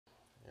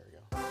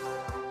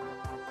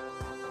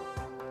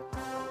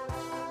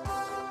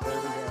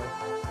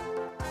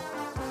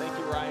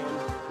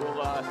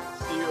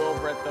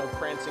at the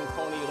Prancing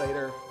Pony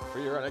later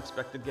for your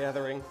unexpected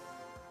gathering.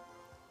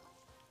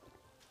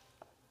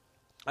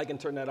 I can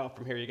turn that off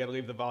from here. You got to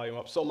leave the volume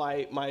up. So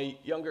my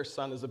younger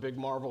son is a big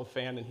Marvel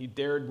fan, and he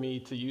dared me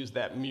to use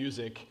that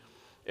music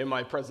in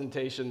my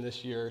presentation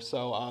this year.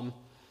 So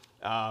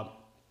I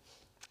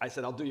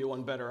said, I'll do you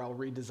one better. I'll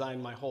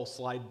redesign my whole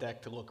slide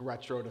deck to look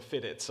retro to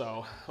fit it.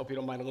 So hope you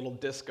don't mind a little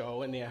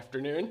disco in the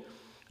afternoon.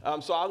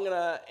 So I'm going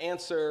to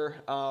answer,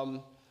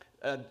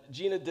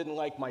 Gina didn't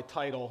like my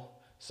title,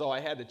 so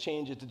I had to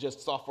change it to just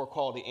Software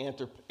Quality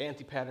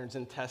Anti-Patterns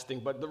in Testing.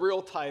 But the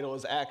real title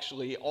is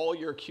actually All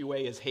Your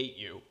QAs Hate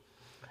You.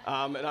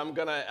 And I'm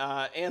going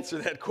to answer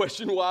that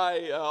question,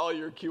 why all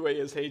your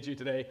QAs hate you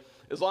today,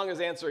 as long as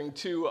answering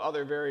two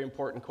other very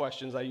important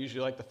questions I usually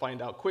like to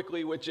find out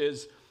quickly, which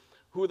is,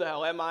 who the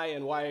hell am I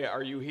and why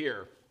are you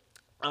here?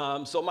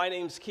 So my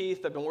name's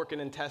Keith. I've been working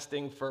in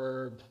testing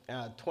for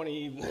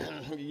 20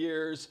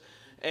 years.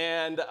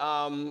 And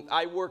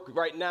I work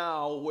right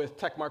now with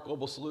Techmark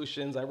Global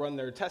Solutions. I run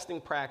their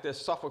testing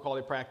practice, software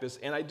quality practice,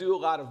 and I do a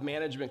lot of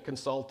management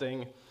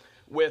consulting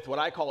with what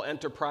I call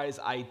enterprise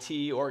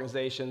IT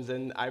organizations.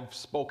 And I've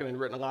spoken and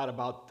written a lot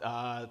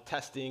about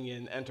testing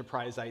in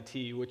enterprise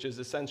IT, which is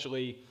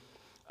essentially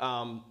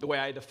the way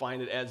I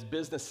define it as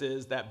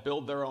businesses that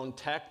build their own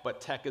tech, but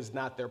tech is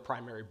not their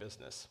primary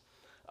business.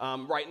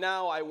 Right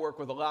now, I work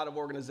with a lot of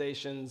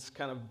organizations,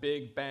 kind of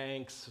big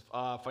banks,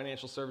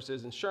 financial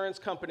services, insurance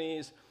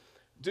companies,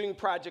 doing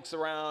projects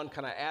around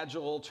kind of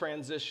agile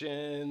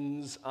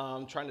transitions,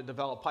 trying to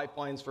develop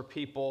pipelines for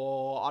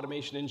people,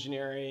 automation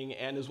engineering,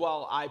 and as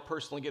well, I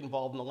personally get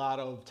involved in a lot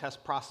of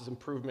test process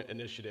improvement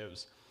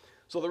initiatives.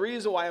 So the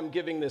reason why I'm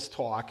giving this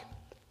talk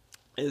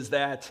is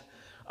that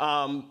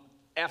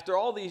after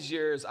all these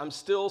years, I'm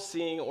still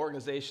seeing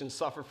organizations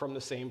suffer from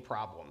the same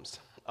problems.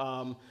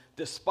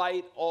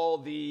 Despite all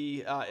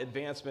the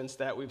advancements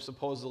that we've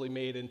supposedly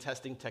made in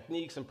testing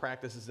techniques and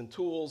practices and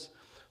tools.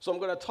 So I'm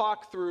going to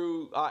talk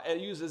through, it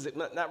uses,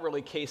 not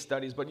really case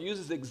studies, but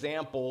uses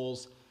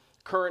examples,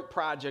 current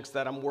projects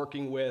that I'm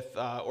working with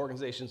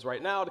organizations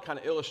right now to kind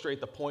of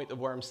illustrate the point of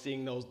where I'm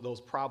seeing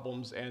those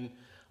problems and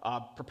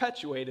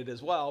perpetuate it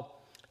as well.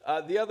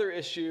 The other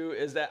issue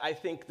is that I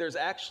think there's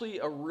actually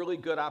a really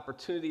good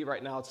opportunity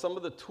right now. Some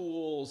of the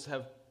tools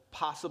have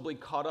possibly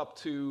caught up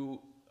to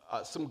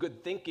some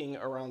good thinking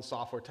around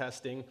software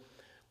testing,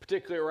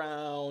 particularly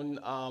around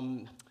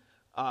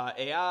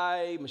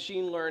AI,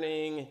 machine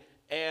learning,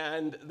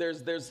 and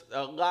there's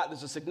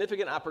a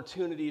significant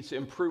opportunity to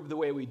improve the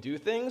way we do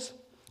things.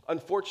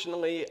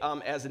 Unfortunately,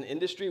 as an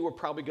industry, we're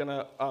probably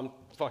gonna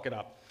fuck it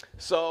up.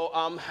 So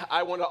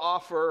I want to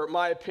offer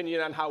my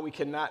opinion on how we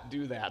cannot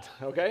do that,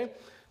 okay?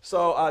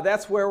 So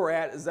that's where we're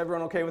at. Is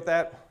everyone okay with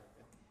that?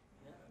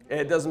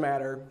 It doesn't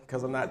matter,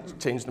 because I'm not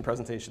changing the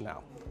presentation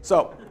now.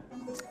 So.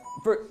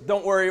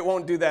 Don't worry, it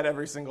won't do that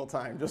every single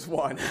time, just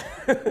one.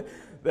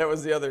 That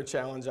was the other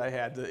challenge I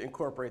had, to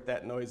incorporate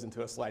that noise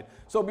into a slide.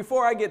 So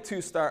before I get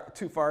too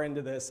far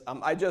into this,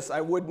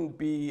 I wouldn't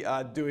be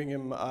doing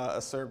him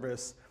a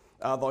service,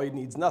 though he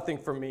needs nothing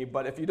from me.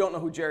 But if you don't know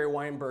who Jerry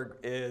Weinberg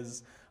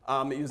is,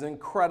 he was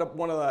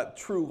one of the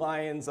true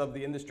lions of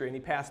the industry, and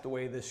he passed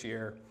away this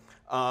year.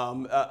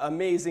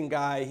 Amazing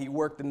guy. He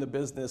worked in the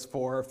business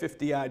for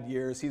 50-odd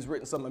years. He's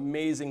written some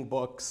amazing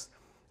books.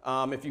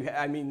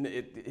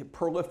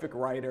 Prolific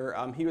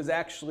writer. He was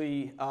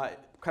actually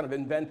kind of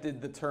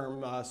invented the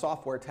term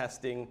software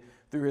testing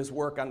through his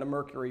work on the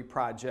Mercury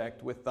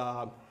project with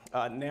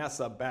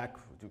NASA back,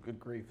 good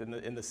grief, in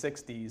the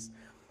 60s.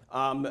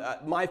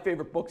 My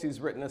favorite books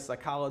he's written is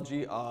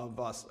Psychology of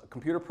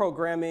Computer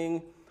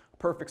Programming,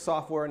 Perfect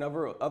Software, and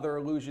other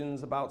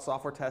illusions about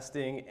software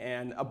testing,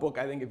 and a book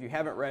I think if you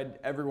haven't read,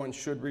 everyone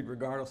should read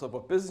regardless of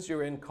what business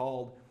you're in,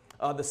 called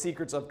The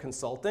Secrets of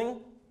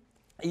Consulting.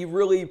 He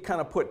really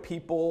kind of put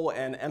people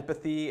and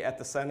empathy at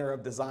the center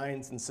of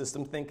designs and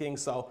system thinking.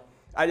 So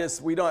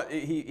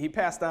he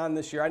passed on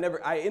this year.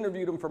 I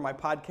interviewed him for my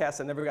podcast.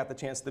 I never got the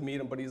chance to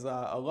meet him, but he's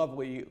a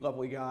lovely,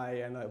 lovely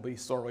guy, and I'll be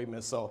sorely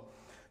missed. So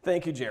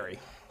thank you, Jerry.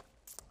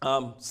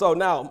 So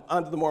now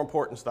on to the more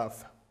important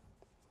stuff.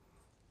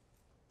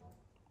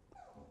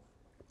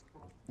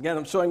 Again,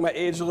 I'm showing my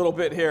age a little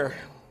bit here.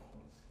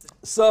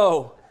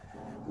 So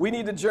we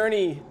need to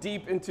journey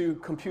deep into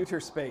computer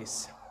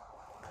space.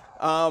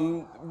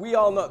 We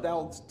all know,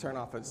 that'll turn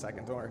off in a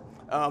second, don't worry.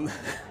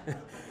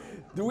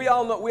 We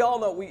all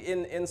know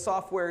in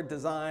software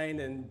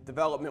design and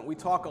development, we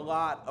talk a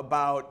lot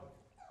about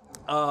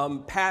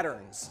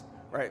patterns,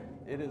 right?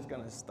 It is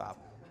gonna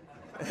stop.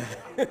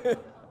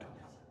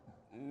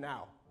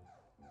 Now.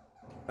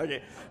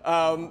 Okay.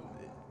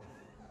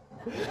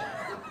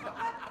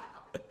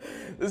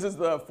 This is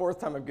the fourth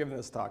time I've given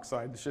this talk, so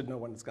I should know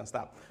when it's going to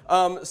stop.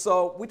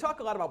 So we talk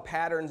a lot about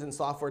patterns in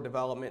software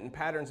development, and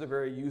patterns are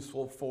very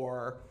useful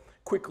for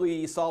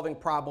quickly solving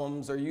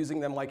problems or using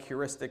them like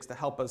heuristics to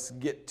help us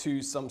get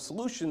to some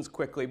solutions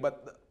quickly.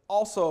 But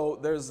also,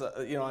 there's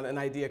an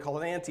idea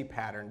called an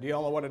anti-pattern. Do you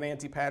all know what an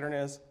anti-pattern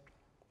is?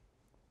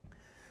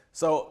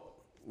 So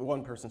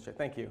One person shake.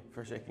 Thank you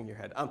for shaking your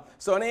head.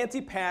 So an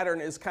anti-pattern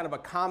is kind of a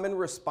common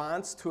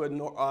response to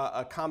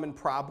a common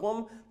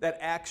problem that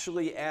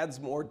actually adds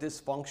more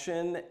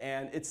dysfunction,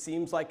 and it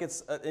seems like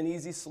it's an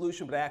easy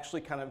solution, but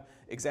actually kind of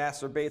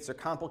exacerbates or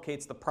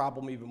complicates the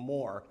problem even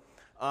more.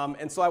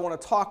 And so I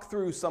want to talk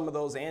through some of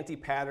those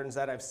anti-patterns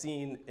that I've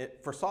seen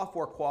for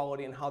software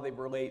quality and how they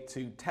relate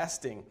to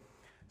testing.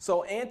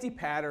 So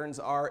anti-patterns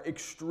are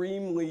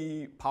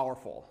extremely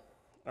powerful,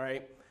 all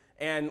right?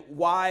 And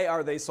why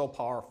are they so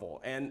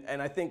powerful? And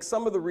I think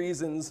some of the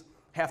reasons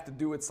have to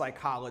do with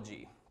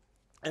psychology,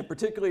 and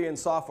particularly in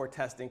software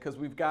testing, because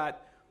we've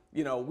got,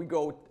 we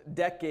go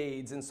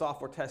decades in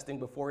software testing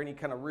before any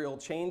kind of real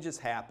changes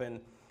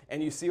happen,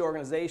 and you see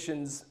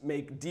organizations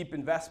make deep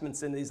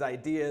investments in these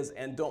ideas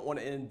and don't want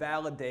to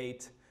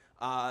invalidate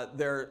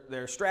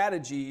their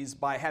strategies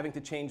by having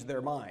to change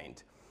their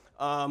mind.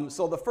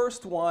 So the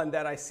first one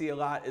that I see a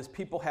lot is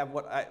people have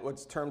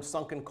what's termed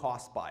sunken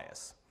cost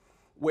bias,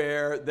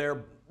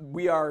 where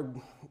we are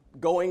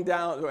going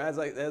down, as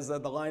the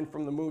line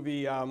from the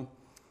movie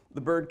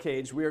The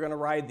Birdcage, we are going to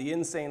ride the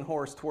insane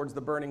horse towards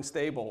the burning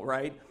stable,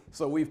 right?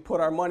 So we've put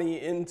our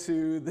money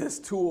into this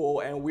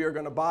tool and we are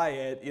going to buy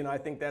it. I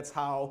think that's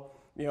how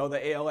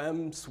the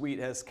ALM suite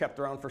has kept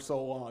around for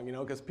so long,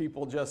 because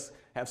people just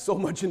have so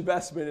much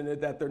investment in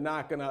it that they're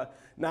not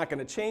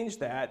gonna change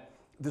that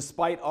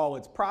despite all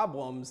its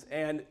problems.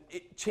 And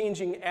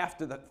changing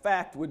after the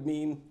fact would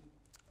mean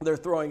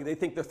they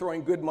think they're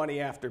throwing good money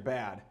after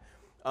bad.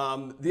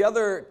 The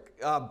other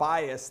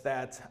bias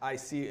that I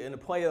see in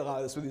play a lot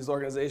of this with these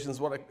organizations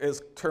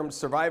is termed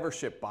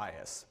survivorship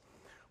bias,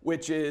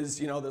 which is,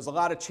 there's a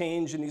lot of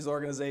change in these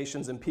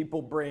organizations and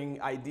people bring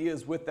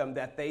ideas with them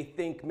that they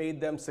think made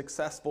them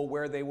successful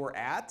where they were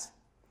at.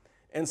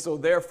 And so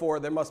therefore,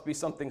 there must be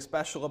something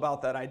special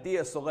about that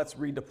idea, so let's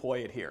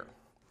redeploy it here.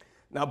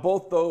 Now,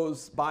 both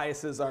those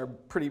biases are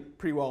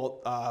pretty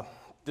well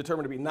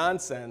determined to be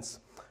nonsense,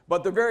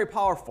 but they're very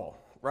powerful,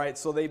 right?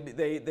 So they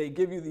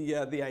give you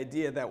the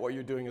idea that what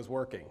you're doing is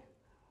working.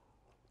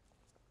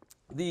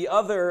 The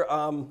other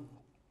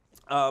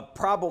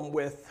problem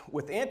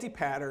with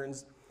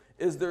anti-patterns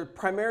is they're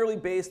primarily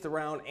based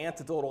around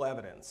anecdotal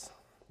evidence,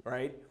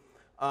 right?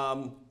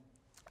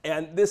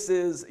 And this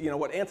is,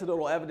 what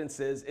anecdotal evidence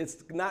is,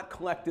 it's not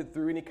collected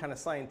through any kind of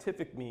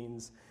scientific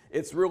means.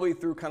 It's really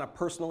through kind of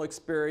personal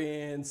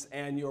experience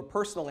and your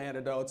personal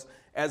anecdotes,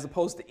 as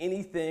opposed to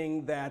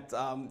anything that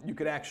you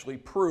could actually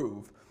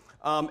prove.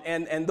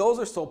 And those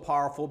are so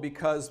powerful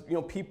because,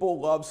 people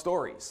love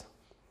stories.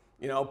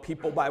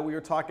 People buy, we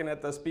were talking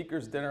at the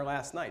speakers dinner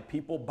last night,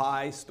 people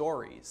buy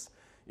stories.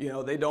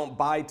 They don't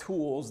buy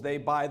tools, they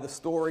buy the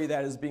story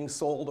that is being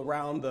sold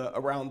around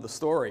the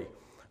story.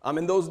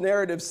 And those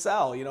narratives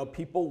sell.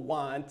 People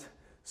want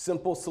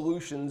simple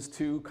solutions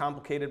to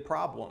complicated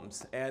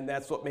problems, and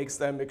that's what makes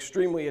them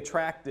extremely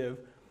attractive.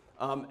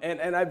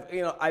 And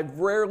I've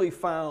rarely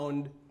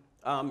found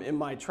in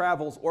my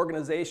travels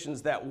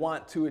organizations that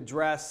want to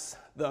address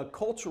the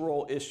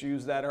cultural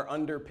issues that are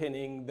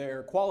underpinning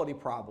their quality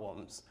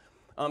problems,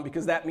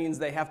 because that means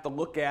they have to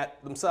look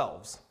at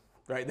themselves,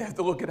 right? They have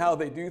to look at how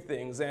they do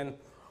things. And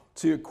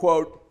to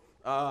quote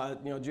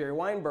Jerry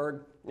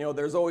Weinberg,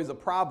 there's always a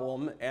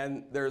problem,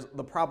 and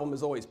the problem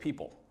is always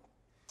people,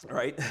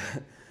 right?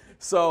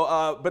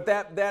 So, but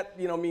that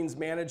means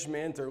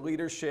management or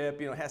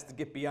leadership has to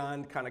get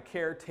beyond kind of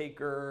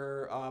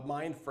caretaker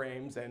mind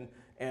frames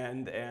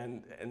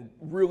and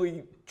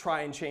really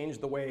try and change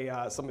the way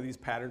some of these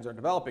patterns are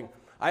developing.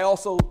 I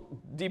also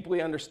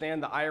deeply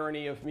understand the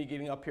irony of me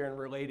getting up here and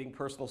relating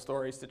personal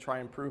stories to try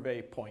and prove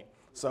a point.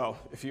 So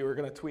if you were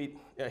going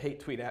to hate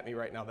tweet at me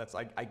right now,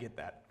 I get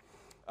that.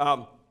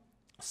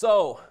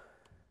 So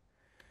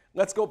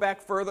let's go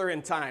back further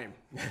in time.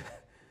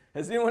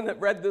 Has anyone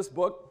read this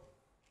book?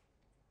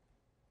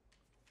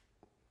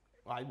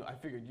 Well, I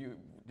figured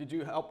did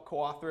you help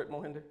co-author it,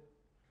 Mohinder?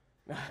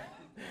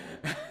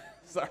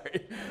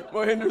 Sorry,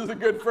 Mohinder's a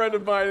good friend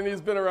of mine and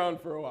he's been around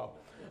for a while.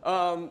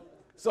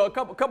 So a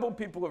couple of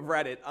people have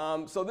read it.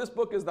 So this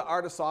book is The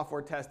Art of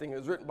Software Testing. It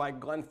was written by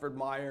Glenford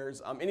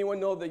Myers. Anyone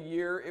know the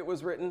year it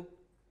was written?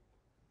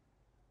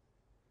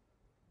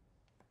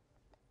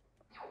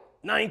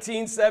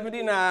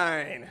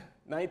 1979.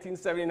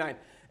 1979.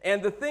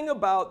 And the thing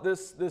about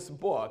this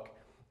book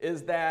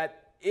is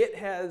that it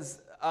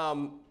has,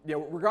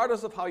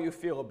 regardless of how you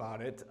feel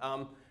about it,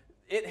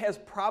 it has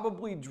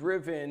probably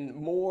driven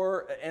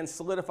more and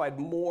solidified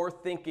more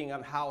thinking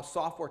on how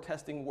software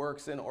testing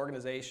works in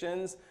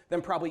organizations than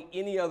probably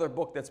any other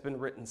book that's been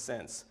written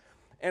since.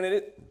 And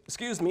it,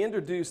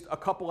 introduced a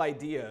couple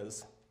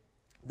ideas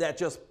that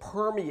just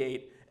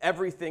permeate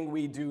everything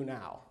we do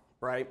now,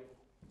 right?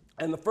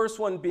 And the first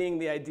one being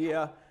the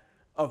idea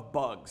of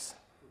bugs,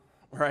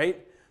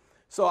 right?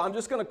 So I'm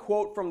just going to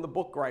quote from the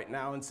book right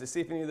now and see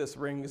if any of this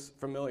rings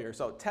familiar.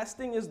 So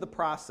testing is the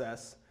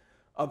process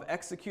of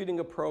executing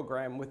a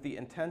program with the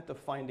intent of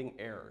finding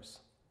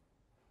errors,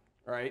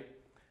 right?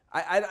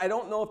 I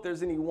don't know if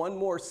there's any one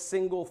more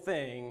single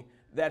thing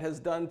that has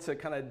done to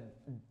kind of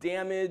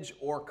damage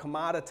or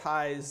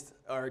commoditize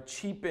or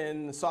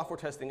cheapen software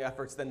testing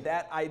efforts than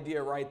that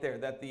idea right there,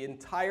 that the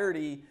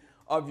entirety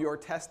of your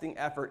testing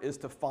effort is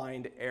to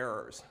find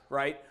errors,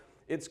 right?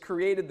 It's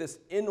created this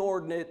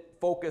inordinate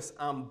focus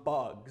on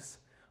bugs.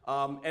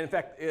 And in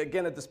fact,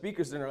 again, at the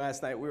speakers dinner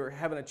last night, we were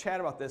having a chat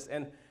about this,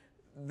 and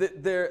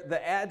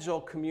the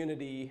Agile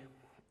community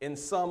in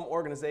some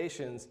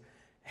organizations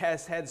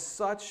has had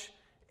such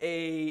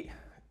a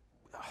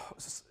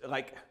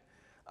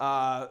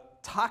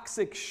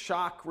toxic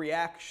shock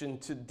reaction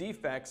to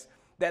defects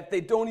that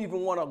they don't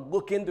even want to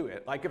look into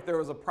it. Like if there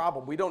was a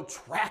problem, we don't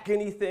track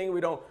anything,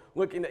 we don't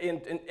look into,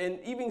 and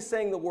even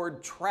saying the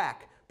word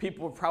track,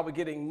 people are probably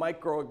getting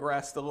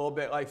microaggressed a little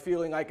bit, like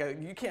feeling like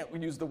you can't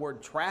use the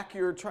word track,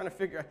 you're trying to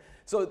figure out.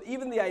 So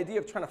even the idea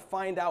of trying to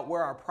find out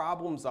where our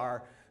problems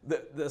are,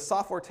 the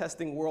software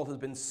testing world has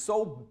been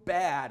so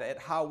bad at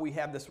how we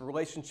have this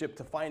relationship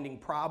to finding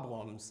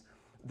problems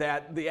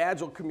that the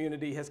Agile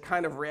community has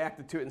kind of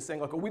reacted to it and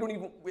saying, look,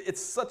 it's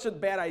such a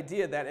bad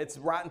idea that it's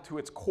rotten to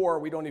its core,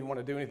 we don't even want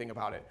to do anything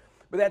about it.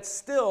 But that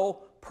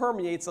still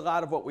permeates a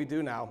lot of what we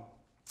do now.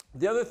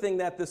 The other thing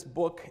that this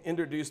book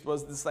introduced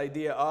was this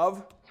idea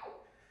of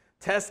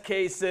test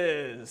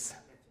cases,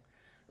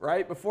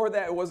 right? Before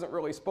that, it wasn't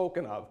really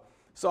spoken of.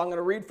 So I'm going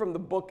to read from the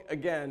book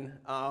again,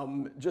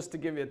 just to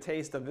give you a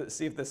taste of it,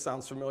 see if this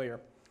sounds familiar.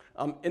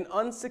 The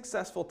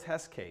unsuccessful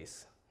test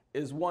case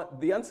is one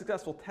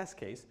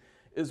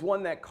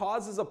that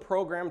causes a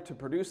program to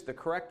produce the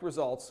correct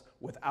results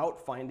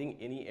without finding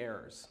any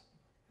errors,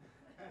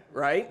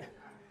 right?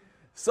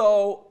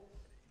 So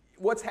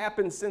what's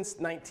happened since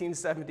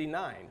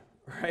 1979,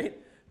 right?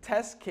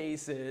 Test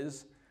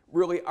cases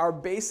really are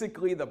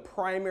basically the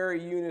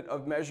primary unit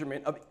of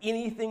measurement of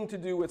anything to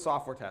do with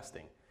software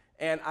testing.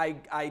 And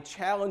I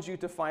challenge you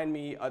to find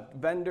me a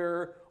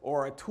vendor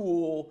or a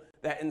tool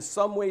that in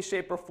some way,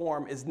 shape, or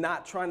form is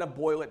not trying to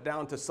boil it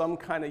down to some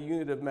kind of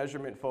unit of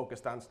measurement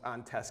focused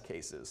on test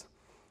cases,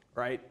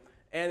 right?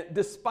 And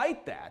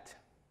despite that,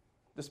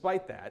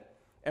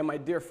 and my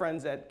dear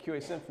friends at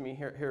QA Symphony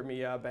hear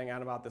me bang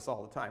on about this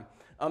all the time,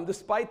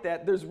 despite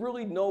that, there's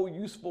really no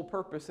useful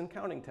purpose in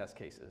counting test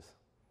cases.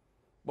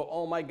 But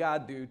oh my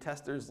God, dude,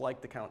 testers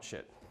like to count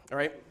shit, all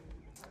right?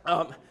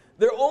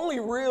 Their only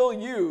real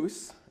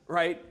use,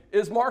 right,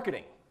 is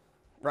marketing,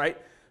 right?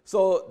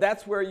 So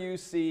that's where you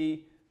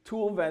see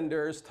tool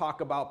vendors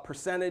talk about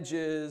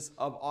percentages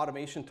of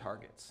automation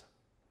targets,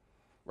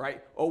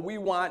 right? Oh, we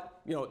want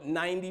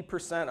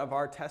 90% of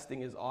our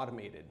testing is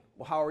automated.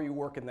 Well, how are you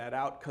working that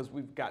out? Because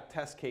we've got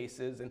test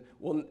cases, and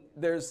well,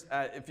 there's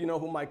if you know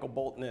who Michael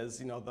Bolton is,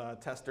 the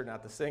tester,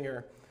 not the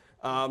singer.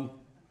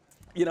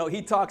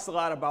 He talks a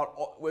lot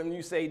about when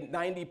you say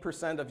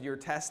 90% of your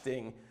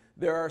testing,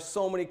 there are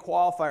so many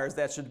qualifiers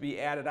that should be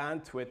added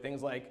onto it.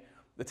 Things like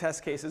the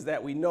test cases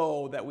that we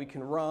know, that we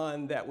can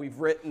run, that we've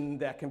written,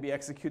 that can be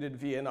executed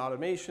via an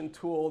automation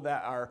tool,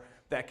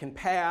 that can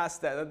pass.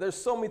 That there's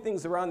so many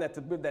things around that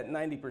to build that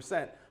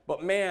 90%.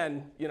 But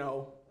man,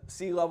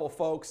 C-level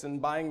folks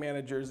and buying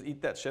managers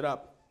eat that shit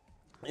up.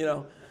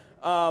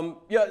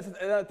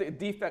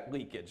 Defect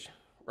leakage,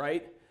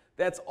 right?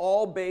 That's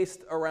all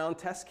based around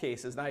test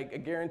cases. And I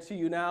guarantee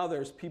you now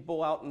there's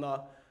people out in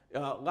the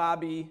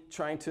lobby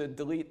trying to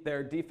delete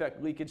their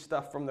defect leakage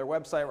stuff from their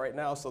website right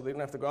now so they don't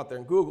have to go out there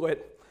and Google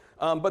it.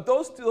 But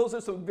those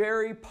are some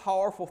very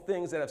powerful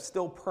things that have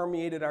still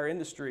permeated our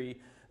industry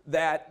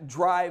that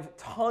drive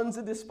tons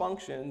of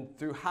dysfunction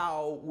through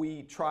how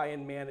we try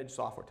and manage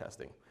software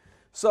testing.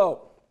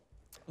 So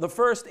the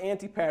first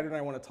anti-pattern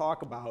I want to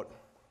talk about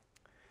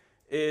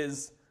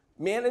is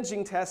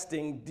managing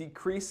testing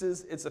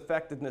decreases its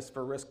effectiveness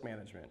for risk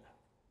management.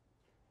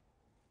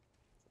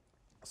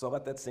 So I'll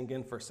let that sink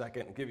in for a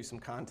second and give you some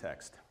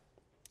context.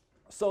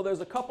 So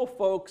there's a couple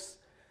folks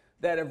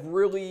that have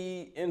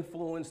really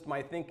influenced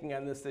my thinking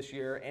on this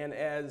year, and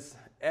as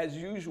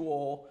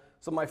usual,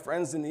 some of my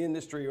friends in the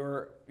industry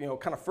are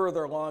kind of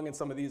further along in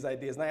some of these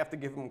ideas, and I have to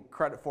give them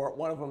credit for it.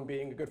 One of them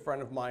being a good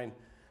friend of mine,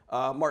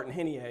 Martin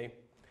Hinier,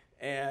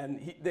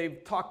 and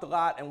they've talked a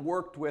lot and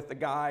worked with a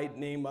guy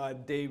named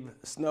Dave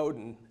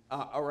Snowden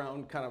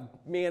around kind of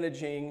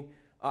managing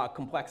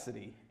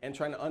complexity and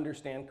trying to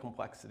understand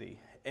complexity.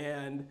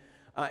 And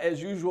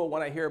as usual,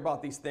 when I hear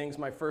about these things,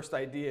 my first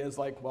idea is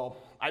like, well,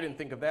 I didn't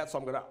think of that, so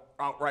I'm going to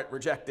outright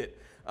reject it.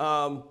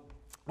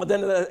 But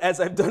then as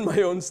I've done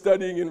my own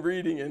studying and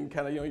reading and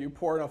kind of, you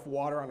pour enough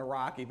water on a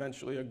rock,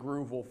 eventually a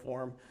groove will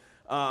form.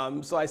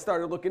 So I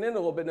started looking in a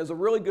little bit, and there's a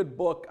really good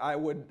book I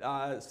would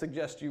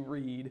suggest you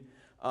read.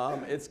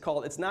 It's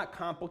called It's Not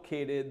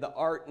Complicated, The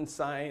Art and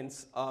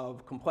Science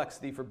of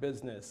Complexity for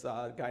Business.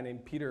 A guy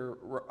named Peter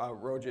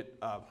wrote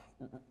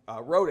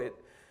it.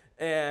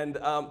 And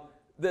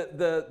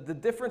the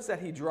difference that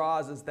he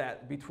draws is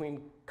that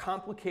between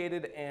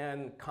complicated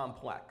and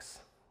complex,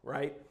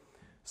 right?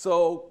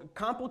 So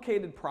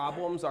complicated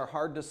problems are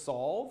hard to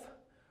solve,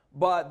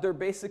 but they're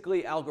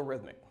basically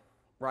algorithmic,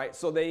 right?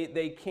 So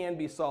they can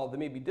be solved. They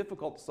may be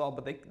difficult to solve,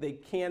 but they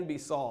can be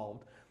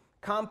solved.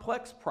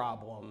 Complex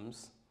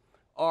problems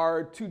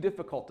are too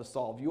difficult to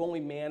solve. You only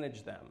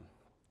manage them,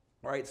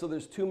 right? So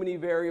there's too many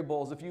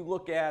variables. If you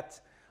look at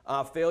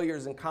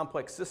failures in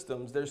complex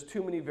systems, there's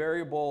too many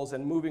variables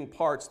and moving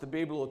parts to be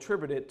able to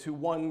attribute it to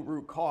one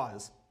root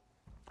cause.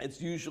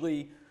 It's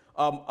usually,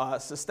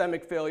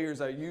 systemic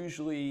failures are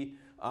usually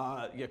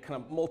kind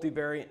of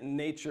multivariate in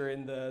nature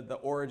in the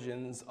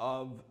origins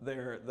of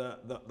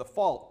the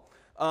fault.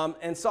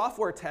 And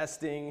software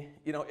testing,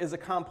 is a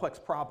complex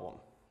problem.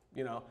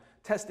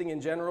 Testing in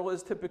general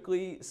is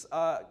typically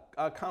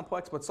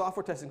complex, but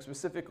software testing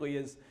specifically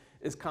is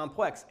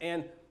complex.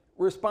 And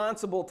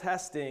responsible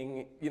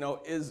testing,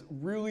 is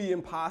really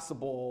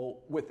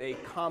impossible with a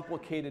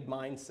complicated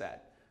mindset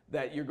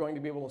that you're going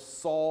to be able to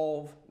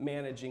solve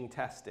managing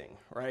testing,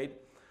 right?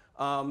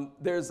 And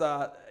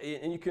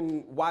you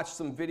can watch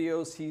some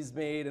videos he's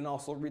made and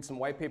also read some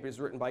white papers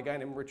written by a guy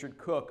named Richard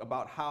Cook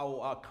about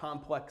how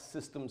complex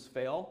systems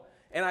fail.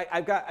 And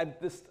they're going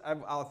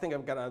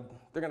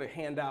to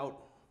hand out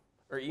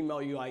or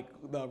email you like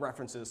the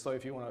references, so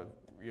if you want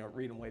to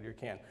read them later, you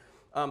can.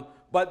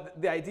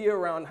 But the idea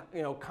around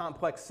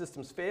complex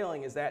systems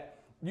failing is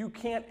that you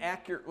can't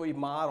accurately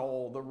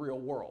model the real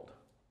world,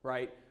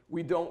 right?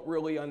 We don't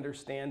really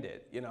understand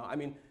it,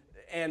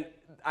 and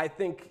I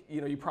think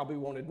you probably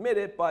won't admit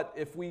it, but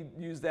if we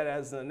use that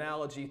as an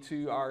analogy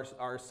to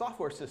our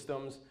software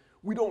systems,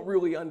 we don't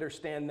really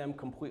understand them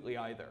completely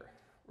either,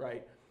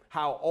 right?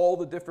 How all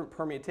the different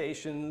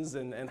permutations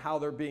and how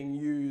they're being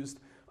used.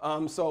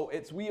 So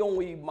we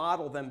only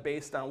model them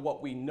based on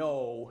what we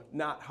know,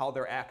 not how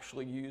they're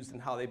actually used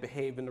and how they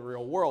behave in the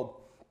real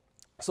world.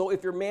 So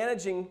if you're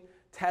managing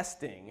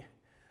testing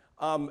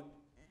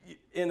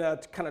in a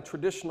kind of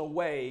traditional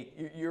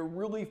way, you're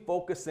really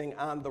focusing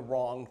on the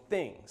wrong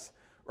things,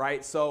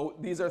 right? So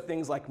these are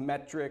things like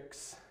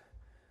metrics,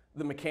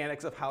 the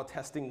mechanics of how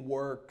testing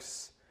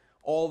works,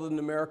 all the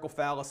numerical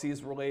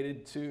fallacies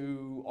related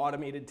to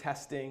automated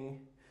testing.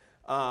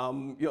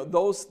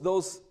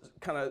 Those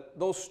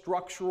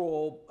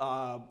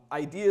structural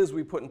ideas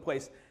we put in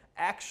place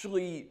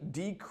actually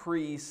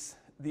decrease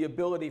the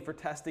ability for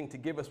testing to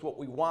give us what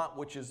we want,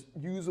 which is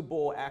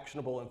usable,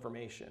 actionable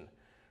information,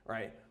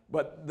 right?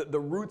 But the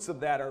roots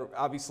of that are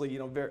obviously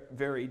very,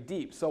 very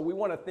deep. So we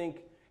want to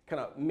kind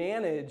of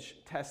manage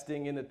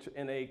testing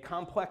in a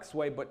complex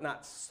way, but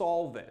not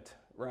solve it,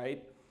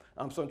 right?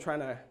 So I'm trying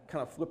to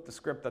kind of flip the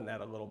script on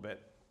that a little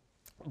bit.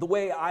 The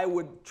way I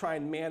would try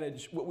and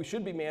manage, what we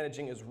should be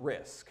managing is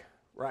risk,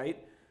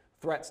 right?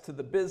 Threats to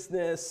the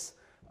business,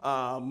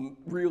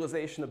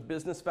 realization of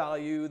business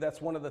value. That's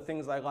one of the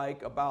things I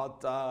like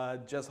about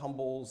Jez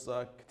Humble's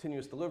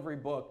continuous delivery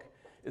book,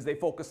 is they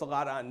focus a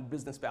lot on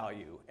business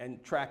value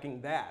and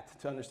tracking that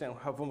to understand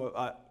how from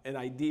an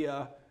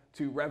idea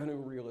to revenue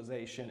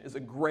realization is a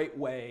great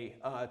way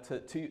to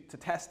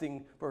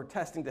testing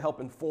to help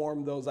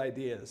inform those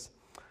ideas.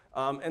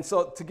 And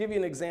so to give you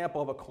an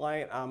example of a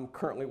client I'm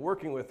currently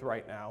working with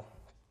right now,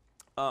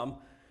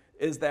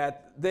 is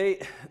that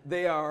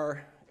they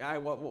are, I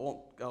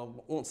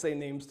won't say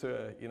names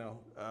to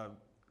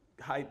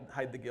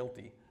hide the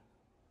guilty,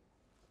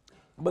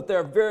 but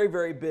they're a very,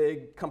 very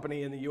big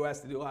company in the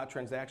US. They do a lot of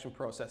transaction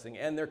processing,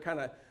 and they're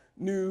kind of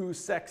new,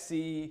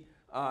 sexy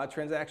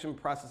transaction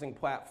processing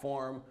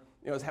platform.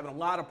 Is having a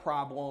lot of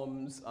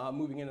problems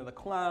moving into the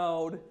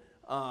cloud.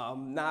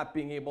 Not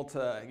being able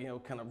to,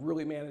 kind of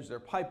really manage their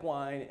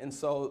pipeline. And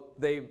so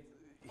they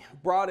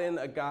brought in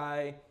a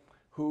guy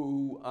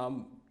who,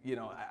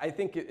 I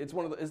think isn't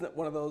it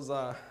one of those,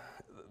 a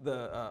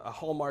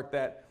hallmark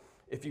that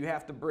if you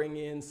have to bring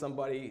in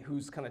somebody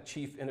who's kind of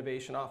chief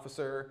innovation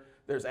officer,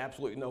 there's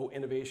absolutely no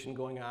innovation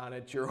going on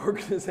at your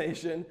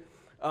organization.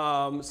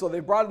 So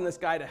they brought in this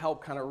guy to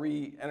help kind of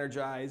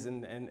re-energize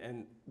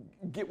and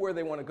get where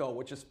they want to go,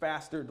 which is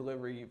faster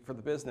delivery for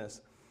the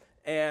business.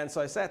 And so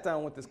I sat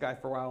down with this guy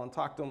for a while and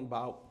talked to him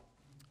about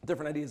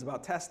different ideas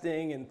about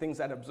testing and things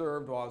I'd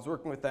observed while I was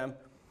working with them.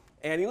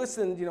 And he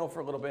listened, for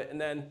a little bit. And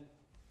then,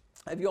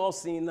 have you all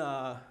seen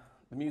The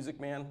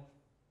Music Man?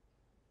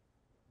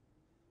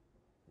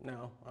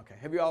 No? Okay.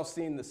 Have you all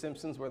seen The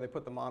Simpsons where they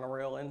put the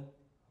monorail in?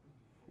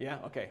 Yeah?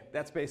 Okay.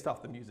 That's based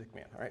off The Music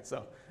Man. All right.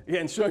 So,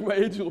 again, showing my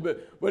age a little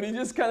bit. But he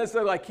just kind of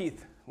said, like,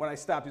 Keith, when I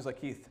stopped, he was like,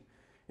 Keith,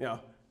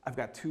 I've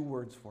got 2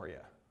 words for you.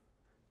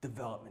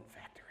 Development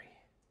factory.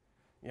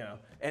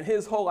 And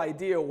his whole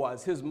idea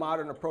was, his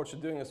modern approach to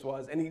doing this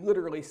was, and he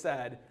literally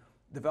said,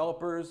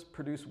 developers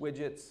produce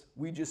widgets,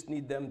 we just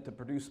need them to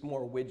produce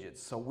more widgets.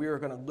 So we're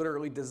going to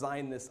literally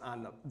design this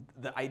on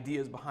the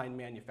ideas behind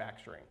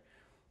manufacturing.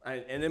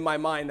 And in my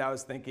mind, I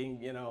was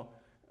thinking,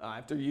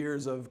 after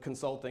years of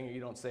consulting, you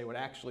don't say what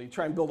actually,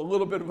 try and build a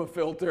little bit of a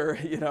filter.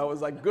 It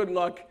was like, good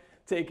luck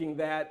taking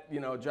that,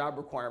 job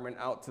requirement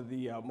out to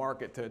the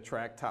market to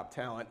attract top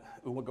talent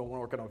who will go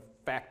work in a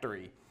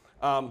factory.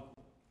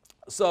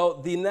 So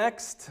the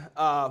next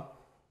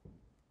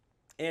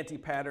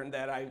anti-pattern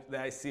that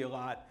I see a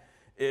lot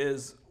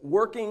is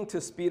working to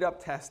speed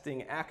up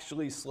testing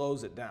actually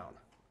slows it down.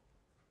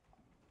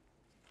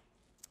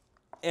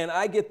 And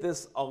I get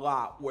this a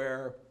lot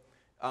where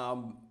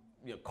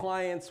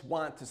clients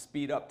want to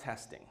speed up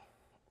testing,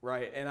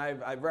 right? And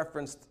I've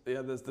referenced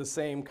the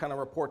same kind of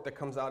report that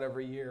comes out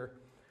every year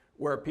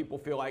where people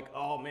feel like,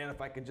 oh man,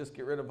 if I could just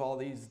get rid of all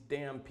these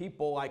damn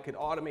people, I could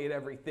automate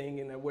everything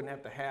and I wouldn't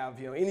have to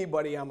have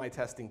anybody on my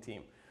testing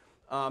team.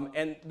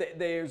 And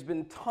there's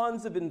been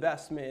tons of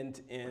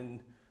investment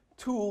in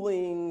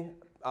tooling,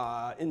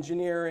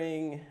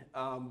 engineering,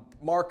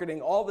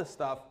 marketing, all this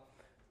stuff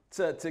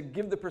to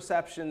give the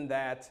perception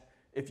that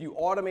if you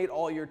automate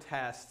all your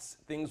tests,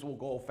 things will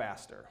go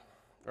faster,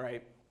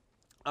 right?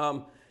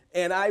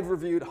 And I've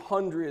reviewed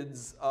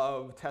hundreds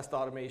of test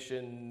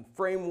automation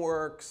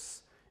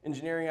frameworks,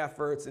 engineering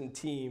efforts, and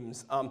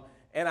teams.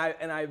 And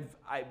I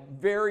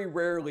very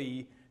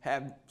rarely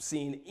have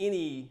seen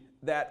any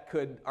that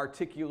could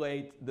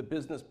articulate the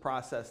business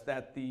process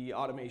that the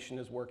automation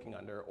is working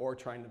under or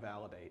trying to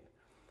validate.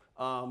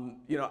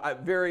 I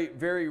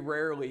very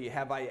rarely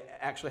have I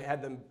actually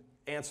had them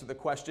answer the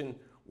question,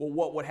 well,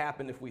 what would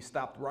happen if we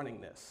stopped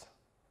running this?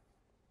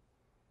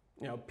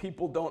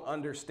 People don't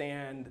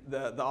understand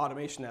the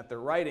automation that they're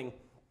writing.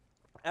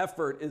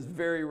 Effort is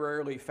very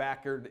rarely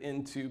factored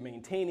into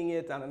maintaining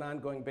it on an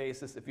ongoing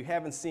basis. If you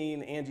haven't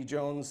seen Angie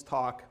Jones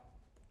talk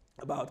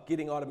about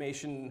getting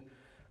automation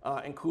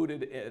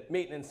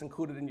maintenance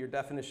included in your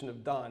definition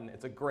of done,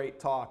 it's a great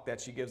talk that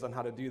she gives on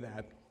how to do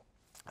that.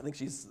 I think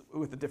she's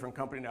with a different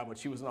company now, but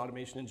she was an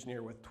automation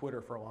engineer with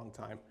Twitter for a long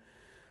time.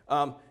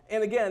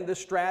 And again, the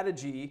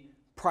strategy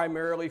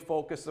primarily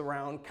focused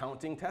around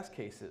counting test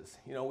cases.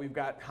 We've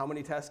got how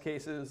many test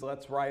cases,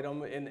 let's write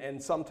them.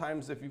 And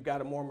sometimes if you've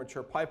got a more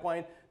mature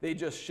pipeline, they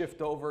just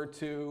shift over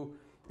to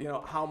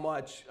how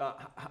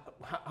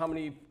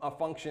many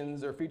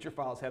functions or feature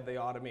files have they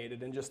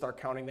automated and just start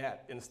counting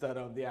that instead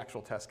of the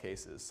actual test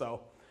cases.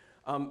 So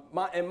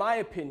in my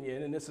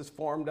opinion, and this is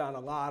formed on a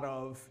lot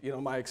of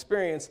my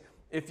experience,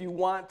 if you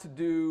want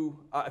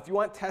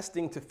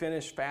testing to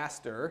finish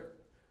faster,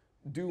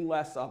 do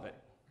less of it.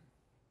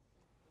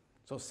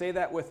 So say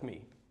that with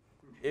me.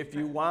 If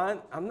you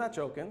want, I'm not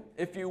joking,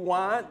 if you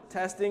want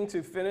testing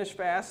to finish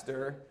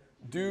faster,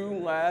 do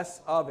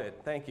less of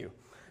it. Thank you.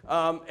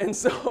 And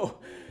so,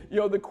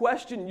 the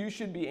question you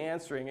should be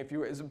answering,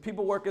 as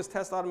people work as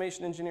test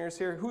automation engineers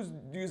here, who's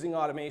using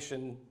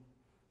automation?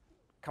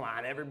 Come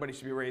on, everybody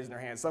should be raising their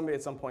hand. Somebody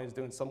at some point is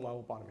doing some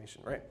level of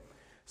automation, right?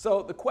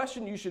 So the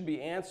question you should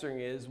be answering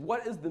is,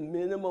 what is the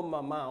minimum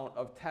amount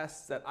of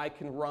tests that I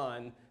can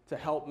run to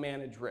help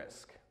manage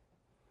risk?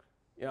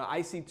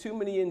 I see too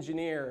many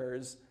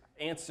engineers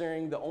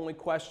answering the only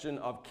question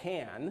of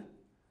can,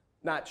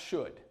 not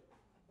should,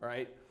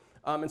 right?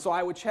 And so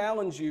I would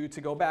challenge you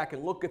to go back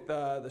and look at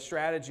the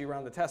strategy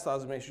around the test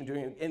automation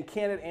doing, and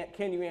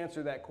can you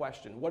answer that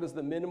question? What is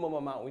the minimum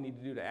amount we need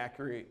to do to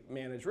accurately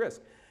manage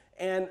risk?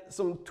 And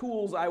some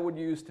tools I would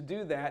use to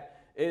do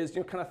that is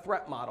kind of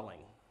threat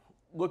modeling,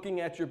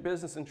 looking at your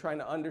business and trying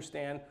to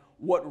understand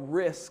what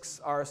risks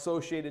are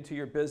associated to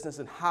your business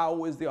and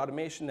how is the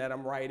automation that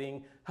I'm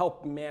writing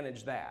help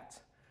manage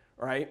that,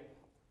 right?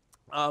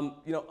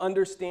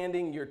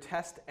 Understanding your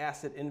test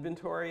asset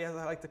inventory, as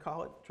I like to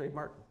call it,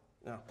 trademark.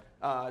 No,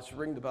 I should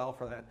ring the bell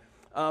for that.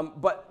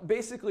 But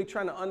basically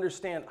trying to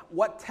understand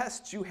what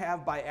tests you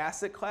have by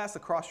asset class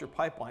across your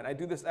pipeline. I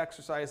do this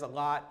exercise a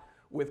lot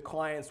with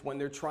clients when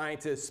they're trying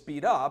to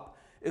speed up,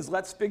 is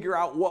let's figure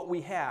out what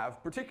we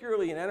have,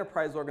 particularly in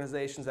enterprise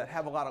organizations that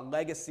have a lot of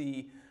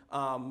legacy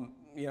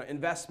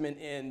investment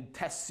in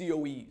test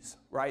COEs,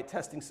 right?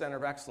 Testing Center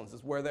of Excellence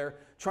is where they're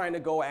trying to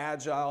go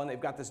agile and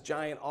they've got this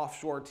giant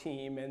offshore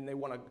team and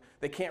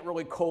they can't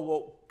really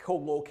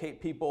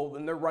co-locate people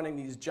and they're running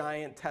these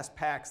giant test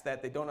packs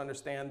that they don't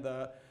understand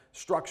the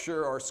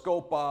structure or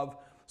scope of.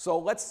 So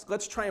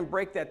let's try and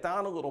break that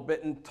down a little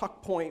bit and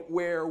tuck point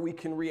where we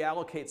can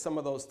reallocate some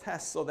of those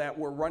tests so that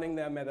we're running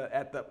them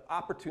at the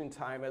opportune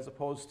time as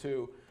opposed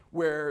to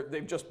where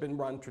they've just been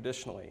run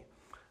traditionally.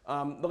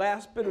 The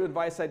last bit of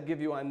advice I'd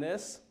give you on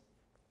this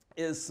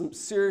is some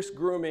serious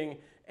grooming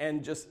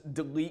and just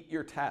delete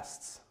your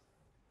tests,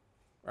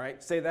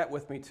 right? Say that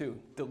with me too,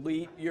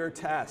 delete your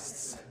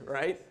tests,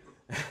 right?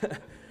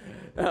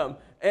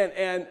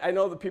 And I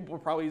know that people are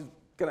probably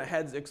gonna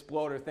heads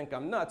explode or think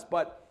I'm nuts,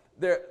 but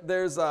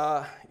there's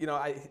I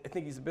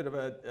think he's a bit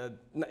of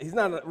he's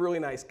not a really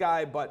nice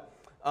guy, but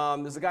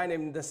there's a guy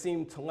named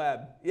Nassim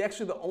Taleb. He's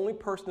actually the only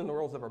person in the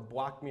world who's ever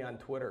blocked me on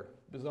Twitter,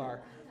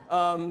 bizarre.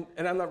 And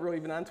I'm not really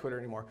even on Twitter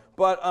anymore.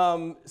 But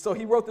so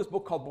he wrote this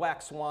book called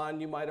Black Swan,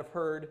 you might have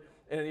heard,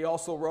 and he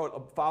also wrote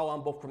a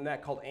follow-on book from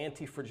that called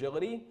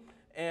Anti-Fragility.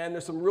 And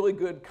there's some really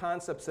good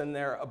concepts in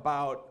there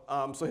about,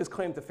 so his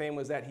claim to fame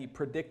was that he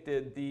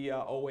predicted the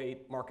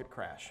 08 market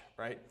crash,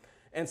 right?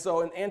 And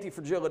so in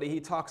Anti-Fragility, he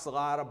talks a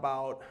lot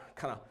about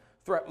kind of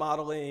threat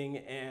modeling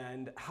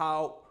and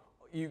how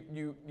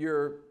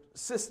your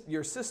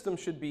system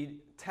should be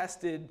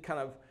tested kind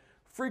of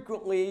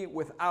frequently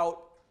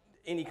without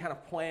any kind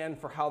of plan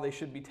for how they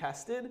should be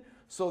tested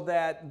so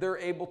that they're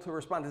able to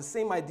respond. It's the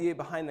same idea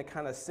behind the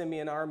kind of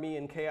simian army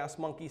and chaos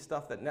monkey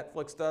stuff that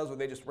Netflix does where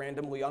they just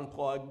randomly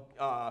unplug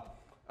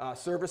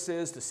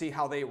services to see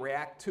how they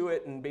react to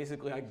it and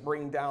basically like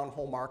bring down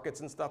whole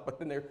markets and stuff, but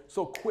then they're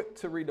so quick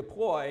to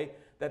redeploy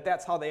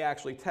that's how they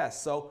actually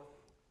test. So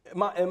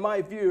in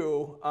my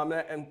view, I'm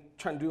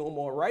trying to do a little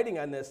more writing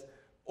on this,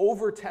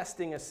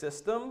 over-testing a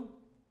system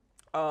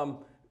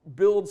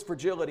builds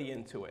fragility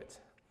into it.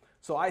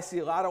 So I see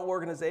a lot of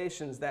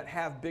organizations that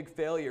have big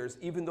failures,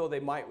 even though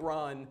they might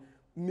run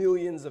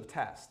millions of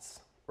tests,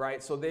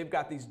 right? So they've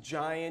got these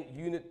giant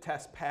unit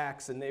test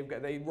packs, and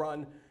they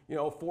run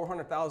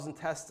 400,000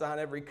 tests on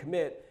every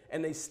commit,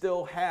 and they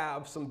still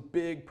have some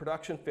big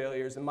production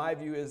failures. And my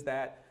view is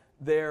that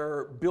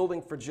they're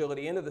building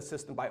fragility into the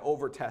system by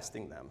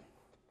over-testing them.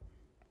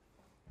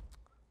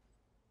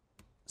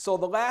 So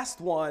the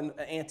last one,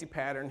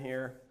 anti-pattern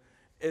here,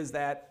 is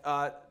that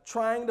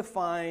trying to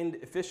find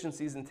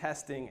efficiencies in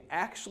testing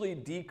actually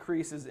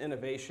decreases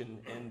innovation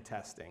in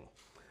testing.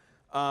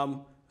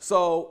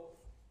 So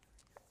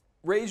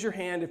raise your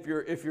hand if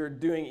you're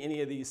doing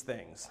any of these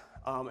things.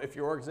 If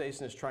your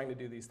organization is trying to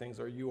do these things,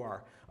 or you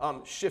are.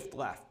 Shift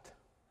left.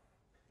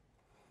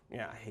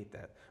 Yeah, I hate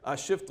that.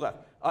 Shift left.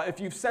 If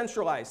you've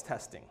centralized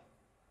testing.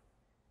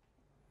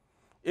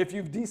 If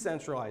you've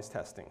decentralized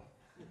testing.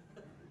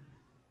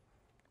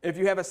 If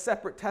you have a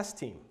separate test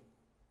team.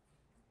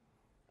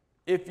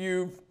 If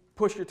you've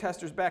pushed your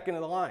testers back into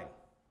the line.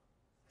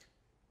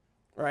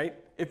 Right?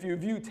 If you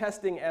view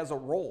testing as a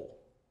role.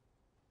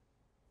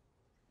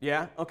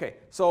 Yeah? Okay.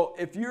 So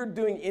if you're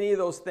doing any of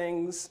those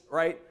things,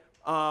 right,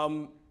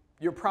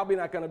 you're probably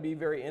not going to be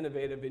very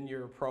innovative in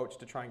your approach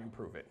to trying to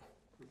improve it.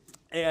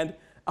 And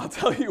I'll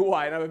tell you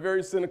why, and I have a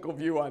very cynical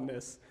view on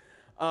this.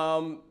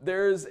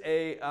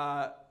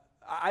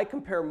 I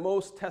compare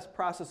most test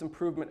process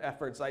improvement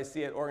efforts I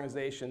see at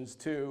organizations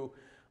to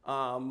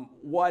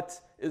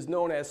what is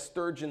known as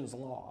Sturgeon's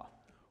Law,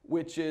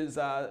 which is,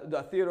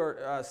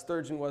 Theodore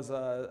Sturgeon was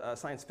a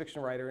science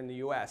fiction writer in the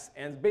US.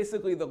 And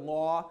basically the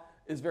law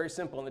is very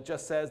simple, and it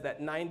just says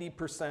that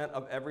 90%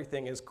 of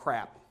everything is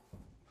crap.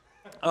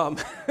 And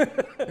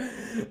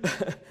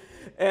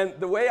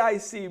the way I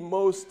see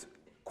most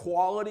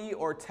quality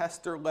or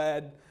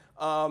tester-led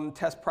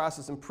test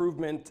process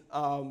improvement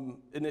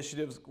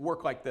initiatives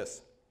work like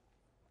this.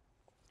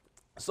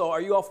 So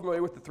are you all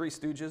familiar with the Three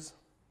Stooges?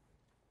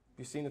 Have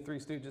you seen the Three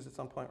Stooges at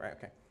some point? Right,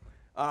 okay.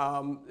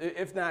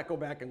 If not, go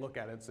back and look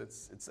at it.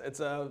 It's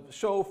a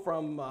show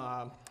from,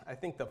 I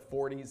think, the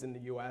 40s in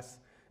the US.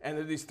 And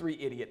they're these three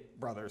idiot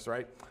brothers,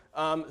 right?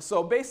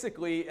 So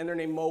basically, and they're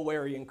named Moe,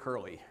 Larry, and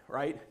Curly,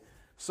 right?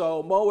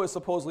 So Moe is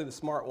supposedly the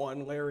smart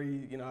one.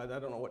 Larry, I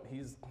don't know what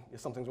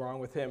something's wrong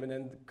with him. And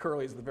then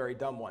Curly is the very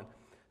dumb one.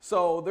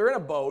 So they're in a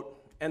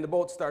boat, and the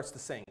boat starts to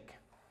sink,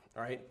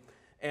 all right?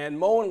 And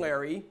Moe and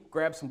Larry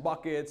grab some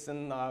buckets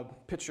and a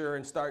pitcher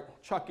and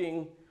start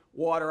chucking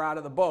water out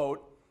of the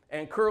boat.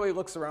 And Curly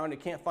looks around, he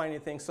can't find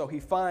anything, so he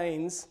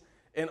finds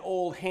an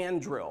old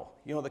hand drill,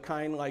 the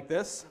kind like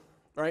this,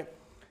 right?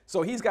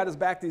 So he's got his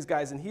back to these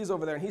guys, and he's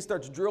over there, and he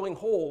starts drilling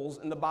holes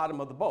in the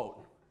bottom of the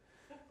boat.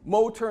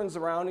 Moe turns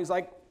around, he's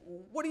like,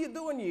 "What are you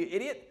doing, you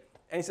idiot?"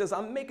 And he says,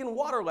 "I'm making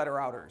water letter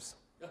outers,"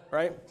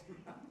 right?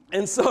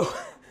 And so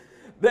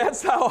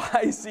that's how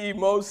I see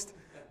most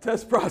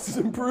test process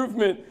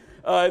improvement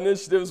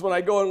initiatives when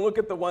I go and look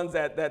at the ones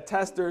that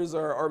testers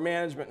or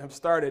management have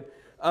started.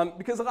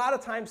 Because a lot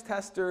of times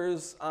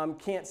testers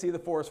can't see the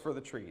forest for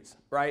the trees,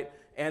 right?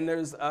 And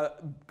there's a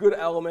good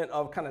element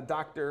of kind of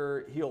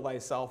Dr. Heal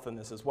Thyself in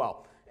this as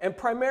well. And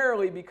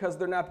primarily because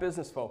they're not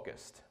business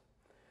focused.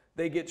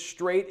 They get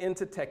straight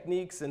into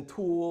techniques and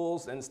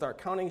tools and start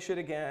counting shit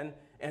again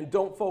and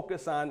don't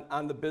focus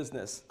on the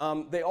business.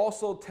 They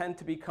also tend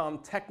to become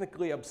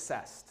technically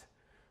obsessed,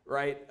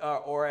 right?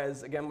 Or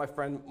as, again, my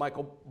friend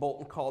Michael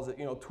Bolton calls it,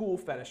 tool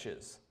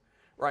fetishes.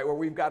 Right, where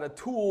we've got a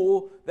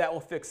tool that will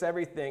fix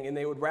everything, and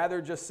they would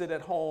rather just sit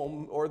at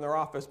home or in their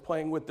office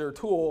playing with their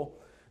tool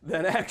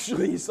than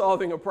actually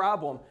solving a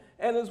problem.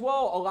 And as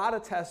well, a lot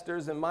of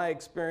testers, in my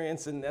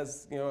experience, and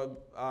as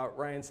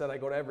Ryan said, I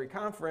go to every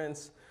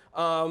conference,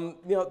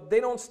 they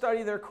don't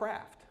study their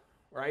craft,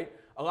 right?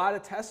 A lot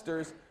of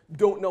testers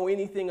don't know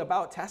anything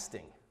about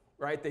testing,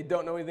 right? They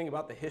don't know anything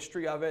about the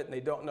history of it, and they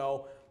don't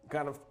know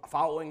kind of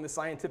following the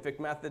scientific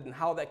method and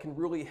how that can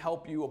really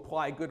help you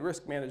apply good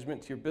risk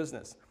management to your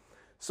business.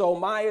 So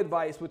my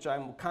advice, which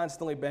I'm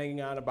constantly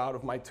banging on about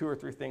of my 2 or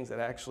 3 things that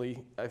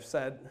actually I've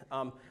said,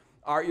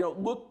 are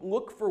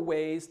look for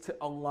ways to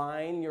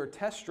align your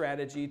test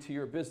strategy to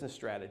your business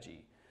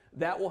strategy.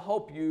 That will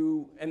help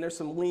you, and there's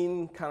some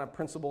lean kind of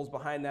principles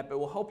behind that, but it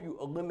will help you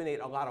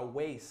eliminate a lot of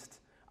waste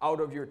out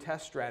of your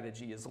test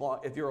strategy.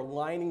 If you're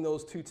aligning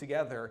those two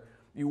together,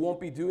 you won't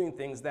be doing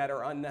things that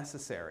are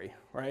unnecessary,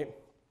 right?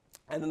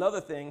 And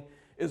another thing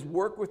is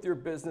work with your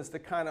business to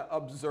kind of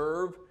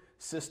observe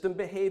system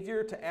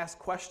behavior, to ask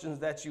questions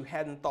that you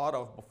hadn't thought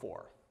of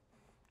before,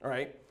 all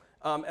right?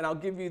 And I'll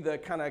give you the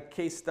kind of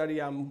case study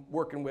I'm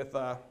working with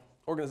an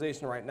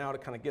organization right now to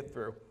kind of get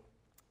through.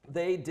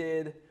 They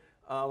did,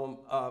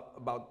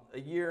 about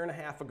a year and a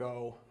half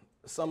ago,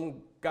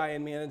 some guy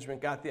in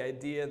management got the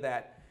idea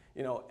that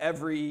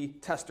every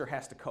tester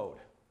has to code,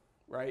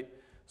 right?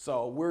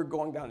 So we're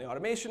going down the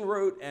automation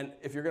route, and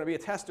if you're going to be a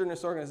tester in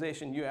this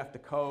organization, you have to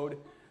code.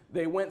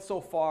 They went so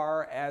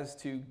far as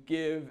to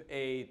give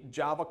a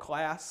Java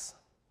class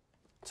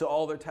to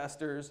all their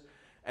testers,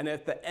 and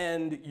at the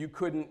end, you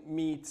couldn't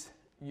meet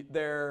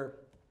their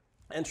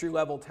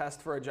entry-level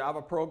test for a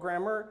Java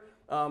programmer,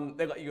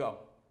 they let you go.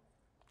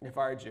 They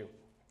fired you.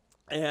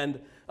 And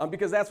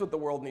because that's what the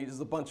world needs, is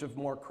a bunch of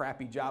more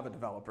crappy Java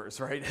developers,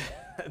 right?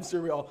 I'm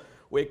sure we all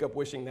wake up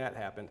wishing that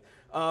happened.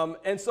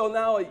 And so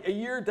now, a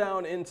year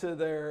down into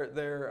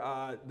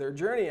their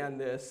journey on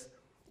this,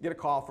 get a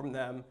call from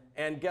them,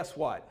 and guess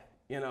what?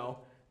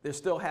 They're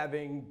still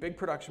having big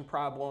production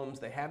problems.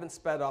 They haven't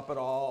sped up at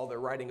all. They're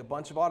writing a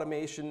bunch of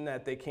automation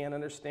that they can't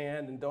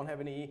understand and don't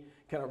have any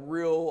kind of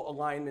real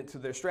alignment to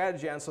their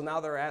strategy on. So now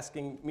they're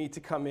asking me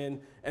to come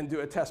in and do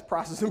a test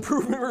process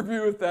improvement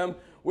review with them,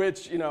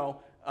 which,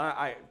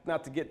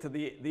 not to get to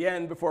the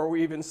end before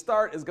we even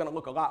start, is going to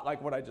look a lot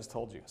like what I just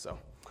told you. So,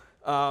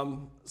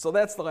 so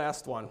that's the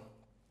last one.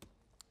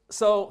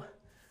 So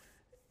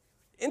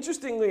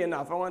interestingly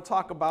enough, I want to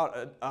talk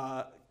about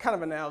kind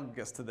of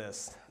analogous to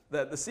this.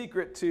 The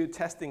secret to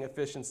testing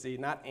efficiency,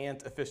 not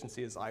ant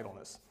efficiency, is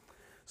idleness.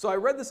 So I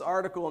read this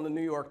article in the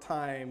New York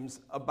Times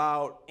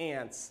about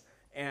ants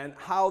and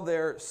how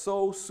they're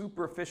so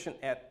super efficient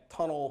at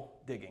tunnel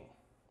digging,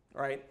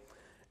 right?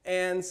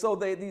 And so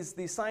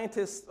these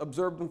scientists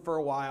observed them for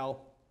a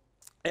while,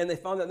 and they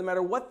found that no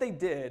matter what they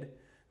did,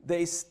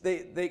 they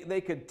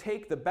could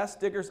take the best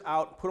diggers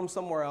out, put them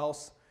somewhere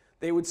else.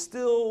 They would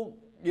still,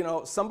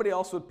 somebody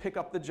else would pick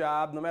up the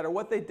job. No matter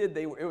what they did,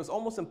 it was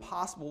almost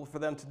impossible for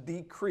them to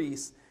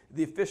decrease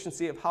the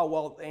efficiency of how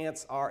well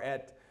ants are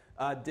at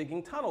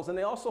digging tunnels. And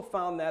they also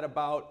found that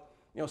about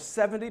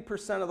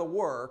 70% of the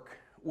work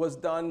was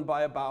done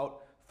by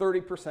about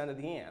 30% of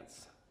the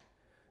ants.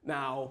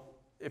 Now,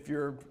 if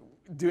you're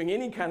doing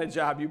any kind of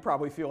job, you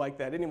probably feel like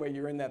that anyway.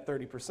 You're in that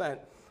 30%.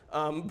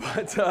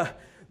 But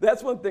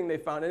that's one thing they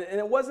found. And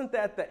it wasn't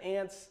that the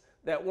ants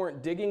that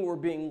weren't digging were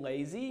being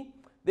lazy.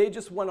 They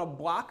just, when a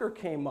blocker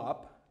came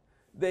up,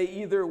 they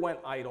either went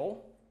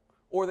idle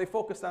or they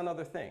focused on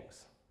other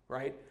things,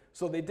 right?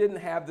 So they didn't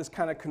have this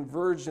kind of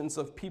convergence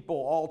of people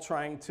all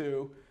trying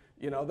to,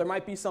 there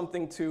might be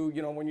something to,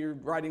 when you're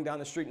riding down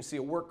the street and see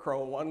a work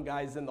crow and one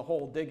guy's in the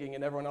hole digging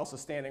and everyone else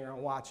is standing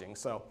around watching.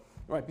 So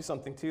there might be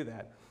something to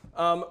that.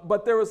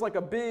 But there was like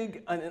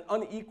an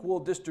unequal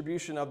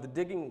distribution of the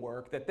digging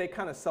work that they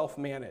kind of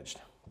self-managed.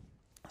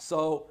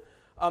 So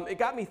it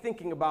got me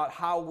thinking about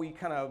how we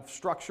kind of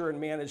structure and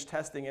manage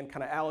testing and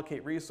kind of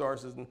allocate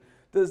resources. And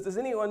does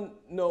anyone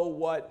know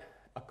what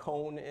a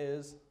cone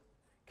is?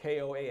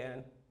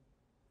 K-O-A-N?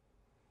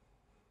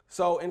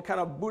 So in kind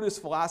of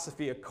Buddhist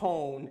philosophy, a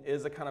cone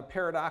is a kind of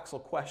paradoxical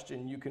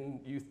question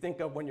you think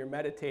of when you're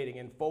meditating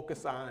and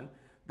focus on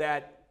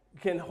that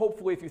can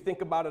hopefully, if you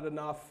think about it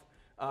enough,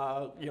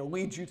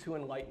 lead you to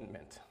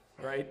enlightenment,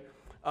 right?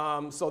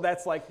 So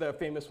that's like the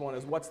famous one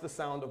is, what's the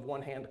sound of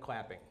one hand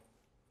clapping?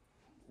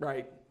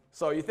 Right?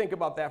 So you think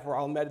about that for a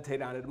while,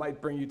 meditate on it. It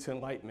might bring you to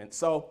enlightenment.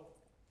 So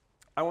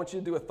I want you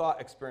to do a thought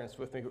experience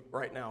with me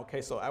right now.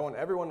 Okay, so I want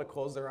everyone to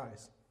close their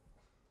eyes.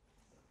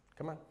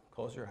 Come on,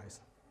 close your eyes.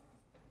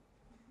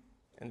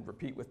 And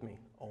repeat with me.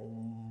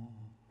 Om.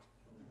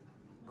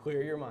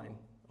 Clear your mind.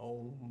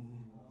 Om.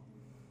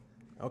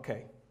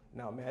 Okay,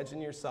 now imagine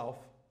yourself,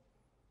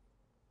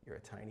 you're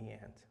a tiny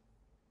ant.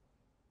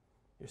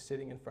 You're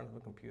sitting in front of a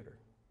computer.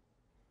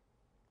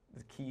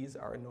 The keys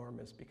are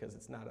enormous because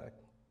it's not a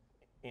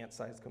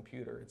ant-sized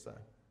computer, it's a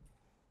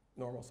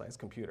normal-sized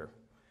computer.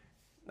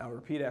 Now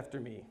repeat after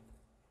me.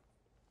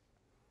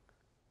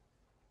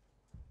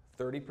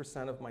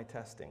 30% of my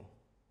testing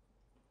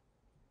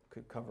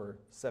could cover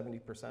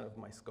 70% of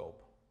my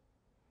scope.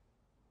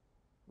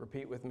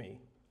 Repeat with me.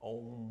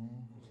 Om.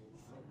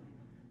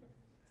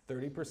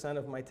 30%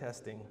 of my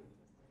testing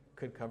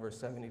could cover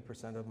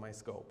 70% of my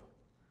scope.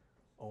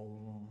 Om.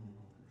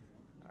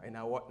 All right,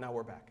 now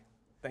we're back.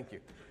 Thank you.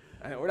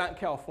 We're not in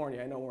California.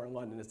 I know we're in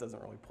London. This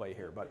doesn't really play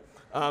here. But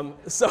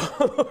so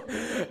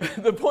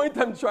the point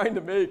I'm trying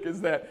to make is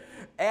that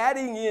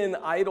adding in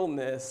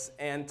idleness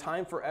and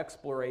time for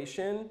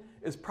exploration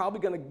is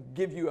probably going to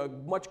give you a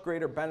much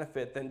greater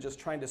benefit than just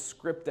trying to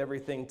script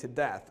everything to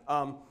death.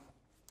 And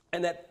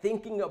that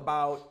thinking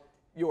about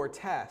your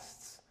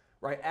tests,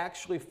 right,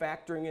 actually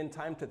factoring in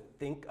time to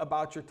think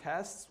about your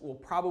tests will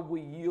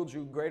probably yield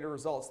you greater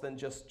results than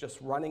just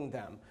running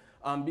them.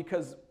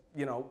 Because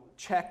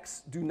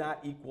checks do not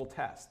equal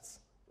tests,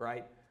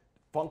 right?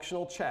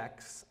 Functional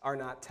checks are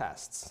not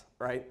tests,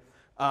 right?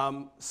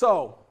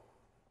 So,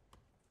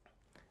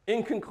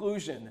 in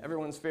conclusion,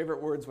 everyone's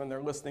favorite words when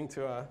they're listening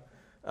to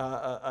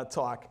a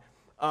talk,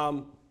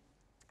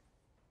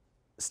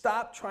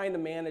 stop trying to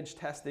manage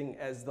testing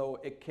as though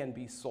it can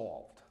be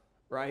solved,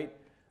 right?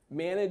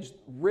 Manage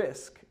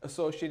risk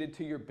associated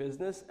to your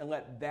business and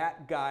let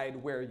that guide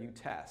where you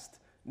test,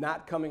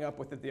 not coming up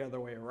with it the other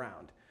way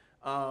around.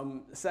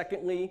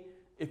 Secondly,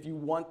 if you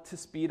want to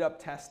speed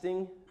up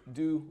testing,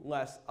 do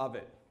less of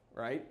it,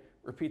 right?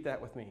 Repeat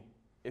that with me.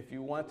 If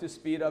you want to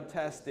speed up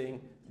testing,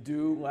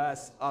 do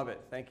less of it.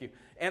 Thank you.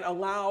 And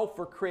allow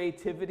for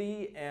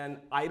creativity and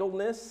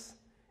idleness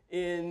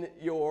in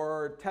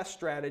your test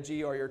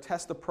strategy or your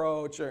test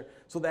approach, or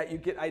so that you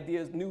get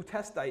ideas, new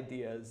test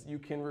ideas. You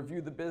can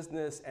review the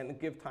business and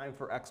give time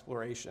for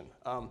exploration.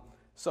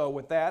 So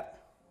with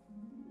that,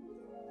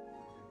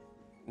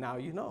 now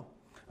you know.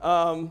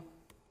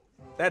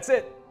 That's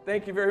it.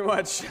 Thank you very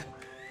much.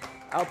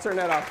 I'll turn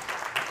that off.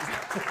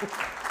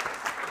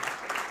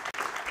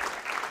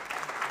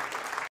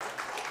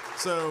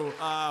 So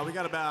we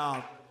got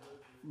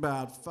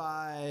about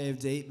 5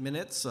 to 8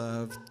 minutes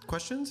of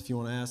questions. If you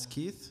want to ask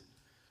Keith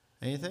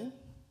anything.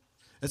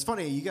 It's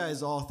funny, you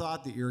guys all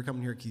thought that you were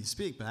coming here to Keith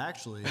speak, but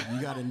actually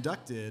you got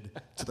inducted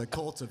to the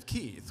cult of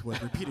Keith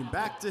with repeating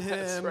back to him,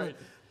 That's right.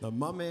 the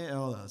mummy,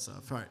 all that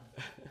stuff. All right.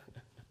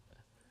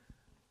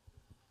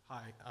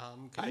 Hi,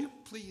 can you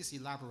please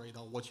elaborate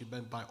on what you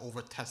meant by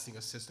over-testing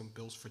a system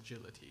builds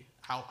fragility?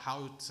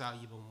 How does that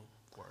even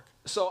work?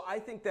 So I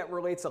think that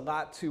relates a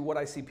lot to what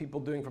I see people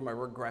doing from a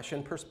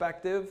regression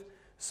perspective.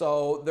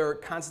 So they're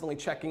constantly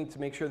checking to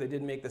make sure they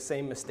didn't make the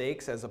same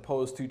mistakes as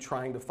opposed to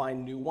trying to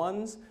find new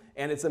ones.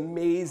 And it's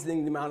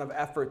amazing the amount of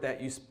effort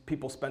that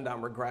people spend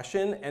on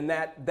regression. And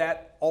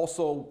that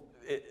also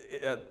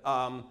kind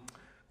of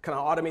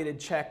automated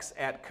checks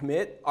at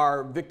commit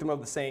are victim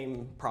of the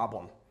same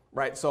problem.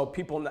 Right, so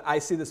people, I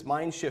see this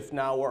mind shift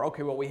now where,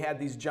 okay, well, we had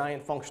these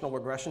giant functional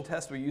regression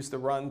tests we used to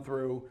run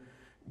through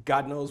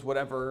God knows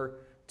whatever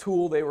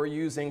tool they were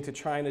using to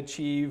try and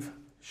achieve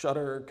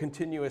shutter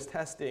continuous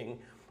testing.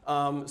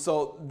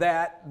 So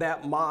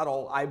that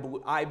model,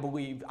 I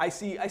believe, I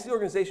see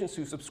organizations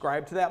who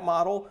subscribe to that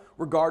model,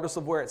 regardless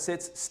of where it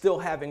sits, still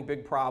having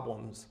big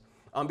problems.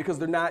 Because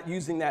they're not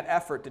using that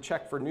effort to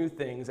check for new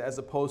things as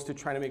opposed to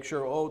trying to make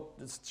sure, oh,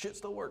 this shit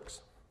still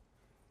works,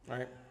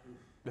 right?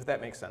 If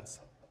that makes sense.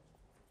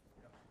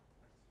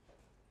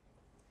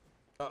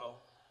 Uh-oh.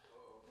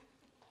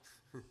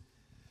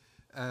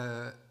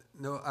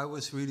 No, I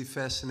was really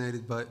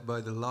fascinated by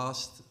the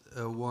last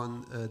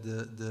one,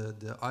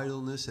 the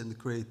idleness and the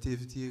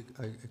creativity.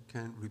 I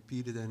can't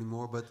repeat it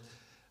anymore, but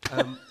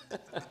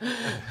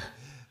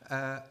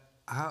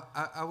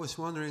I was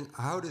wondering,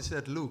 how does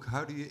that look?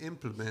 How do you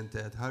implement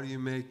that? How do you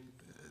make?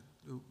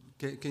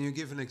 Can you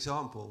give an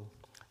example?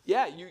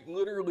 Yeah, you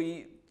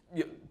literally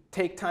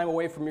take time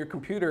away from your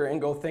computer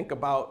and go think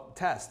about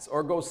tests,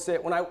 or go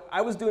sit. When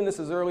I was doing this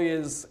as early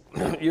as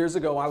years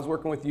ago, I was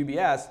working with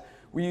UBS.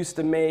 We used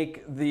to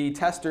make the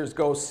testers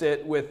go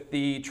sit with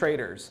the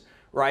traders,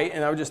 right?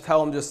 And I would just tell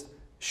them, just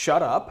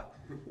shut up,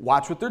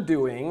 watch what they're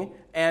doing,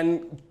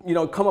 and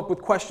come up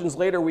with questions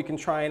later we can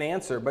try and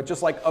answer. But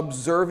just like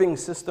observing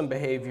system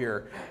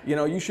behavior,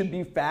 you should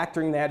be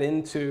factoring that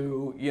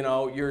into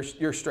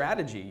your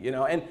strategy,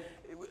 and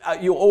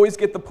you'll always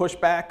get the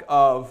pushback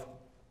of,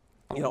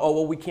 oh,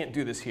 well, we can't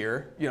do this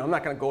here. I'm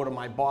not going to go to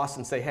my boss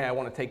and say, hey, I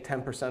want to take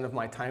 10% of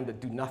my time to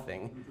do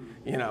nothing,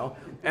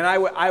 And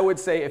I would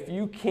say if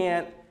you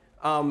can't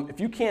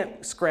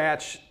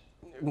scratch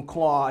and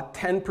claw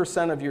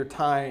 10% of your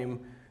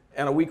time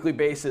on a weekly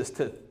basis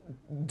to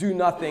do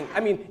nothing, I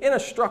mean, in a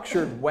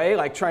structured way,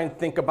 like try and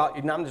think about,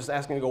 I'm just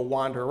asking you to go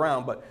wander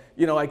around, but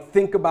like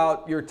think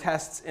about your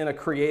tests in a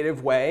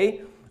creative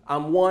way.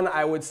 One,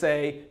 I would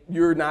say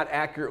you're not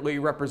accurately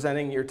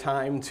representing your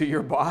time to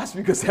your boss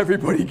because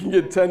everybody can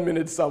get 10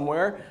 minutes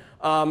somewhere.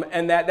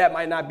 And that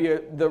might not be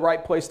the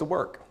right place to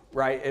work,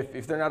 right?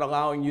 If they're not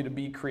allowing you to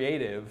be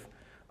creative,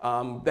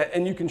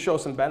 and you can show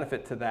some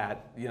benefit to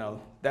that,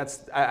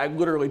 I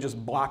literally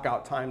just block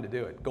out time to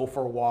do it. Go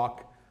for a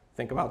walk,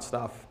 think about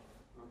stuff.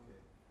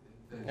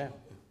 Okay. Yeah.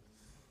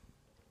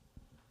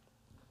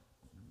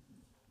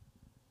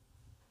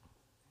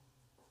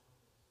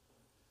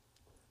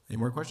 Any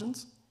more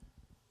questions?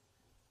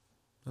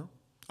 No?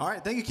 All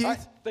right, thank you, Keith. All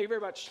right, thank you very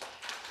much.